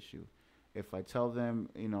be an issue. If I tell them,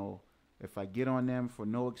 you know, if I get on them for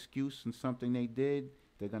no excuse and something they did,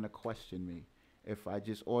 they're going to question me. If I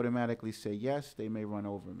just automatically say yes, they may run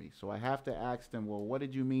over me. So I have to ask them, well, what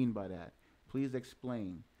did you mean by that? Please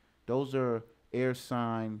explain. Those are air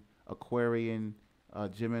sign, Aquarian,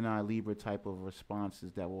 Gemini, Libra type of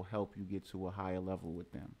responses that will help you get to a higher level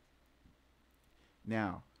with them.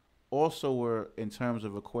 Now, also we're in terms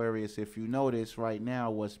of Aquarius, if you notice right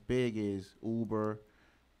now, what's big is Uber,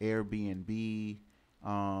 Airbnb,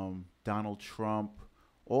 Donald Trump.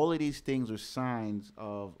 All of these things are signs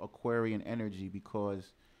of Aquarian energy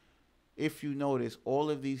because if you notice, all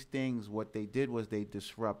of these things, what they did was they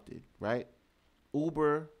disrupted, right?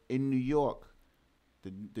 Uber in New York,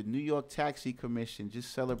 the New York Taxi Commission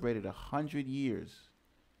just celebrated 100 years.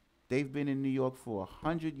 They've been in New York for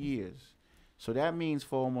 100 years. So that means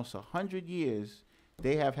for almost 100 years,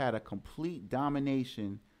 they have had a complete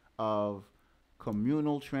domination of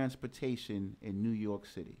communal transportation in New York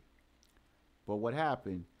City. But what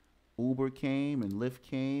happened? Uber came and Lyft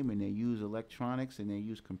came and they use electronics and they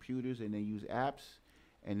use computers and they use apps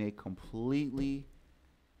and they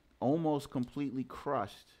almost completely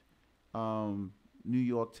crushed New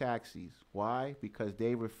York taxis. Why? Because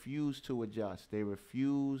they refused to adjust. They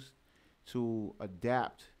refused to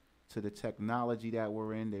adapt to the technology that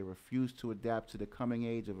we're in. They refused to adapt to the coming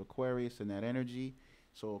age of Aquarius and that energy.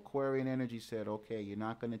 So Aquarian energy said, okay, you're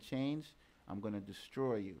not going to change. I'm going to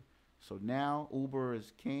destroy you. So now Uber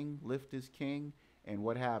is king, Lyft is king, and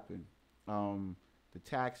what happened? The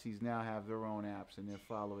taxis now have their own apps and they're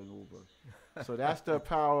following Uber. So that's the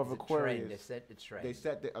power of Aquarius. They set the trend. They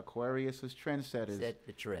set the Aquarius as trendsetters. Set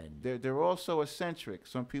the trend. They're also eccentric.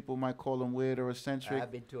 Some people might call them weird or eccentric.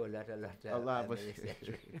 I've been to a lot, but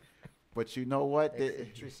eccentric. but you know what?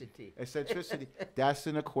 Eccentricity. Eccentricity. That's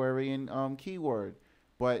an Aquarian keyword.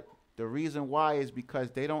 But the reason why is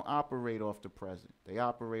because they don't operate off the present. They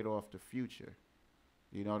operate off the future.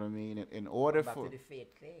 You know what I mean? In Go order back for to the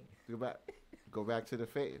fate thing. go back, go back to the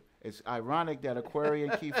faith. It's ironic that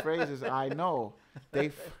Aquarian key phrases. I know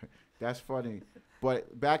that's funny,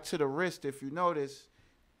 but back to the wrist. If you notice,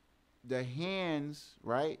 the hands,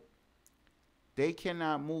 right? They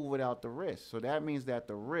cannot move without the wrist. So that means that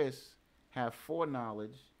the wrists have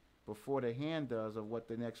foreknowledge before the hand does of what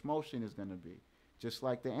the next motion is going to be. Just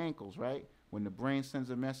like the ankles, right? When the brain sends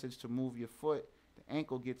a message to move your foot, the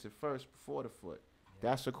ankle gets it first before the foot. Yeah.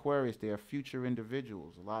 That's Aquarius. They are future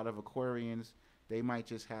individuals. A lot of Aquarians, they might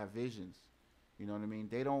just have visions. You know what I mean?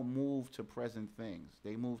 They don't move to present things.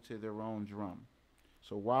 They move to their own drum.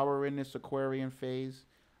 So while we're in this Aquarian phase,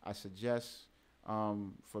 I suggest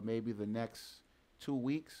for maybe the next 2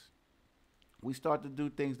 weeks, we start to do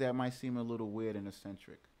things that might seem a little weird and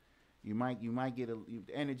eccentric. You might get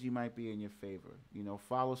the energy might be in your favor. You know,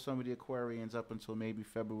 follow some of the Aquarians up until maybe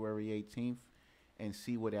February 18th, and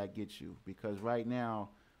see where that gets you. Because right now,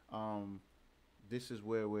 this is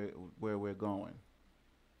where we're going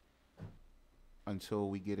until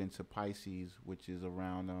we get into Pisces, which is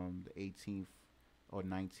around the 18th or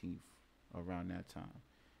 19th, around that time.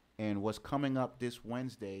 And what's coming up this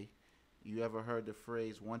Wednesday? You ever heard the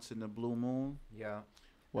phrase "once in the blue moon"? Yeah.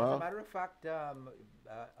 Well, as a matter of fact,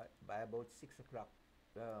 by about 6 o'clock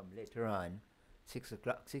later on, 6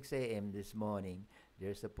 o'clock, 6 a.m. this morning,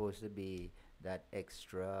 there's supposed to be that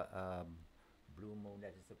extra blue moon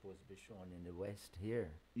that is supposed to be shown in the west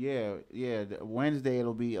here. Yeah. Wednesday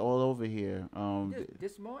it'll be all over here.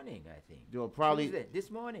 This morning, I think. They'll probably Tuesday,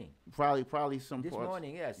 this morning. Probably some This parts.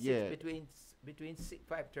 morning, yes. Yeah. Between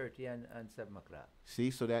 5:30 and 7 o'clock.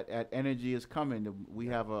 See, so that energy is coming. We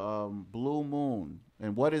have a blue moon.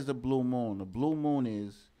 And what is the blue moon? The blue moon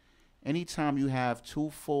is anytime you have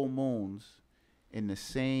two full moons in the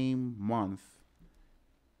same month,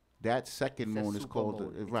 that second moon is called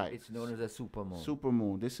moon. Right. It's known as a super moon. Super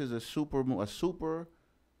moon. This is a super moon, a super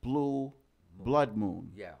blue blood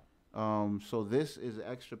moon. Yeah. So this is an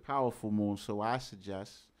extra powerful moon. So I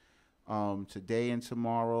suggest today and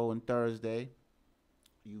tomorrow and Thursday,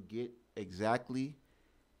 you get exactly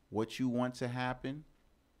what you want to happen.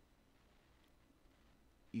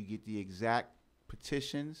 You get the exact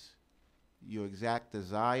petitions, your exact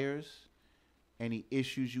desires, any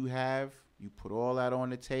issues you have. You put all that on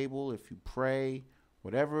the table. If you pray,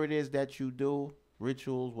 whatever it is that you do,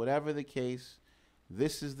 rituals, whatever the case,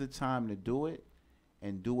 this is the time to do it,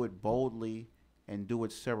 and do it boldly and do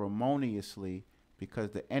it ceremoniously, because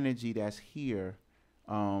the energy that's here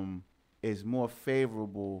is more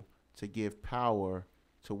favorable to give power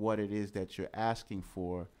to what it is that you're asking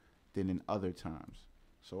for than in other times.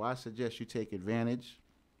 So I suggest you take advantage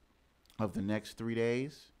of the next 3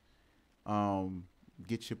 days.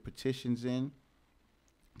 Get your petitions in,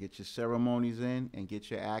 get your ceremonies in, and get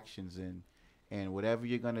your actions in. And whatever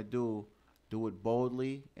you're going to do it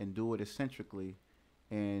boldly and do it eccentrically,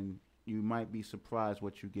 and you might be surprised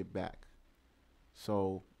what you get back.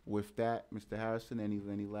 So with that, Mr. Harrison,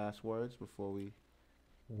 any last words before we?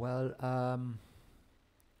 Well,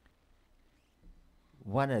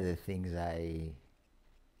 one of the things I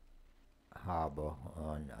harbor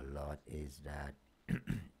on a lot is that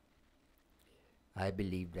I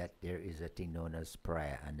believe that there is a thing known as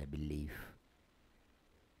prayer and a belief,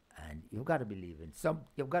 and you've got to believe in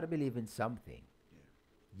something. Yeah.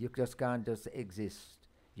 You just can't just exist.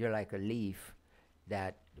 You're like a leaf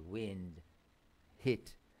that the wind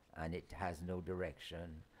hit and it has no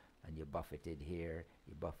direction, and you're buffeted here,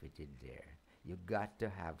 you're buffeted there. You got to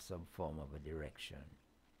have some form of a direction.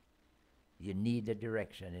 You need a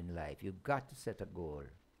direction in life. You've got to set a goal.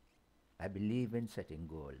 I believe in setting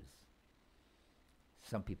goals.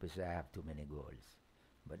 Some people say I have too many goals.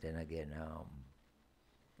 But then again,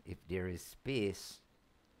 if there is space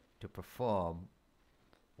to perform,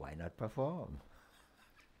 why not perform?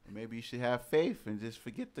 Maybe you should have faith and just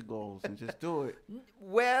forget the goals and just do it.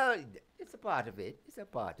 Well, it's a part of it. It's a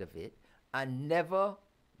part of it. And never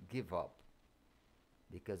give up.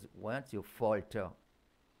 Because once you falter,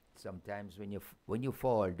 sometimes when you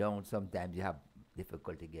fall down, sometimes you have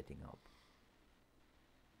difficulty getting up.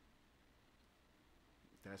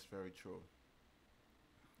 That's very true.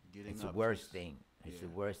 It's the worst thing. It's the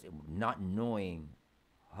worst thing. Not knowing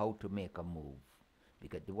how to make a move.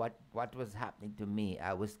 Because what was happening to me,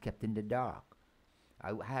 I was kept in the dark.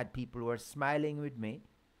 I had people who were smiling with me,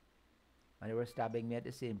 and they were stabbing me at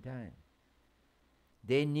the same time.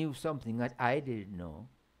 They knew something that I didn't know.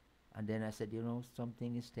 And then I said,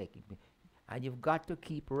 something is taking me. And you've got to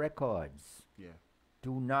keep records. Yeah.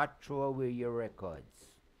 Do not throw away your records.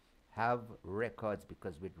 Have records,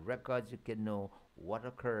 because with records you can know what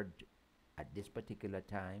occurred at this particular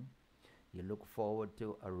time. You look forward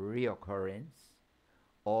to a reoccurrence,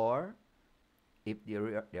 or if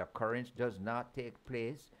the occurrence does not take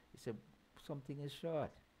place, you say something is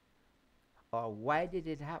short. Or why did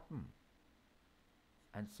it happen?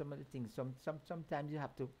 And some of the things, sometimes you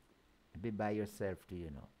have to be by yourself too,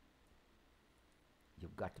 you know.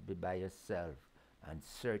 You've got to be by yourself and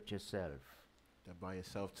search yourself. That by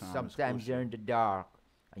yourself time. Sometimes you're in the dark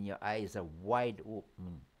and your eyes are wide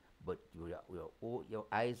open, but your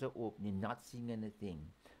eyes are open, you're not seeing anything,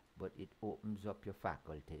 but it opens up your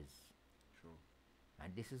faculties. True.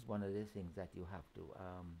 And this is one of the things that you have to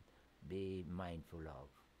be mindful of.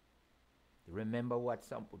 Remember what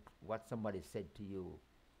somebody said to you.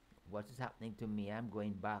 What is happening to me? I'm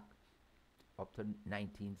going back up to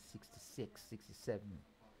 1966, 67.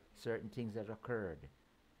 Certain things that occurred.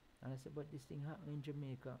 And I said, but this thing happened in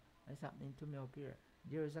Jamaica. It's happening to me up here.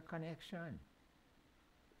 There is a connection.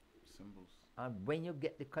 Symbols. And when you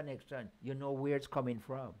get the connection, you know where it's coming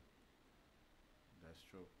from. That's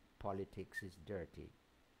true. Politics is dirty.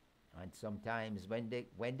 And sometimes when they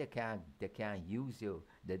can't use you,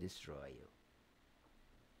 they destroy you.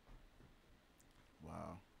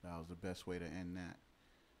 Wow. That was the best way to end that.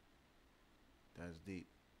 That's deep.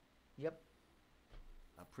 Yep.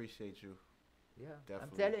 I appreciate you. Yeah.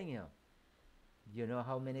 Definitely. I'm telling you. You know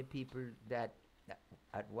how many people that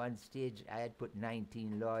at one stage I had put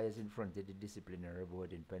 19 lawyers in front of the disciplinary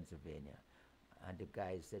board in Pennsylvania. And the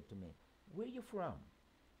guy said to me, where you from?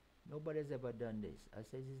 Nobody's ever done this. I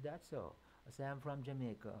said, is that so? I said, I'm from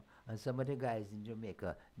Jamaica. And some of the guys in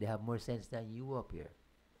Jamaica, they have more sense than you up here.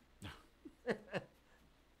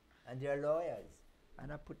 And they're lawyers.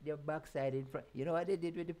 And I put their backside in front. You know what they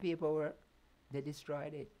did with the paperwork? They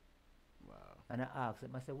destroyed it. Wow. And I asked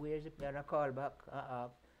them, I said, where's the pen? I called back. I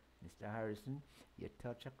asked, Mr. Harrison, you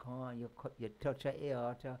touch a corn, you touch a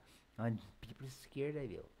aorta, and people are scared of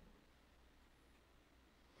you.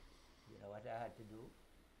 You know what I had to do?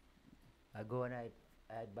 I go and I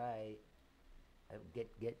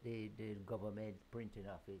get the government printing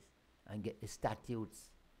office and get the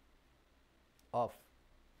statutes of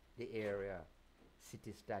the area,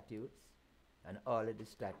 city statutes, and all of the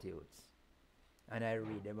statutes. And I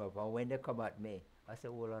read them up. And when they come at me, I say,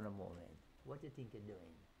 hold on a moment. What do you think you're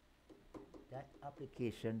doing? That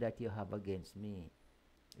application that you have against me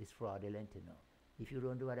is fraudulent, you know. If you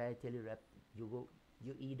don't do what I tell you,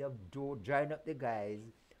 you either join up the guys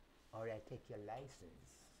or I take your license.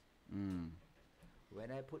 Mm.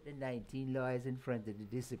 When I put the 19 lawyers in front of the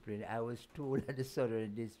discipline, I was told at the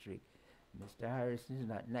Southern District, Mr. Harrison is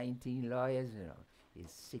not 19 lawyers, you know.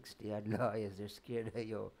 He's 60 odd lawyers. They're scared of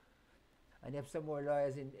you. And you have some more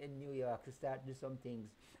lawyers in New York to start do some things.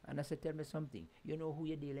 And I said, tell me something. You know who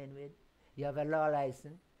you're dealing with? You have a law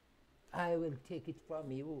license. I will take it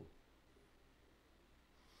from you.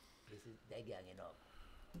 This is they're ganging up.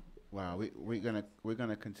 Wow, we're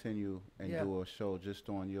gonna continue and do a show just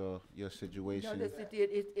on your situation. No,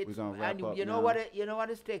 it's we're gonna wrap up you know now. what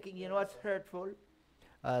is taking. You know what's hurtful?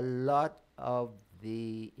 A lot of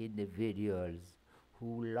the individuals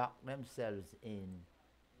who lock themselves in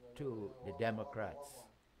to the Democrats,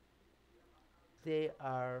 they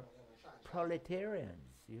are proletarians.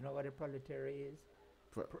 You know what a proletariat is?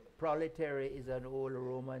 Proletariat is an old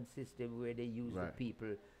Roman system where they use the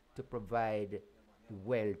people to provide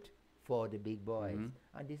wealth for the big boys.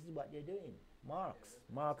 Mm-hmm. And this is what they're doing. Marx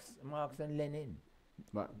and Lenin.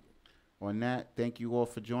 But on that, thank you all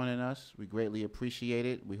for joining us. We greatly appreciate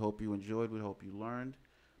it. We hope you enjoyed. We hope you learned.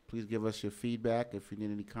 Please give us your feedback. If you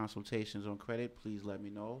need any consultations on credit, please let me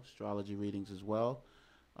know. Astrology readings as well.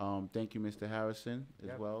 Thank you, Mr. Harrison,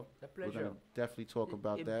 as well. A pleasure. We're going to definitely talk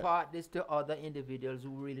about that. Impart this to other individuals who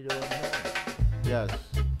really don't know. Yes.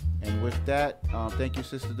 And with that, thank you,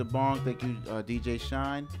 Sister DeBong. Thank you, DJ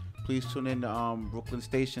Shine. Please tune in to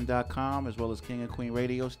BrooklynStation.com as well as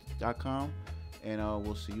KingandQueenRadios.com. And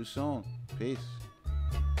we'll see you soon. Peace.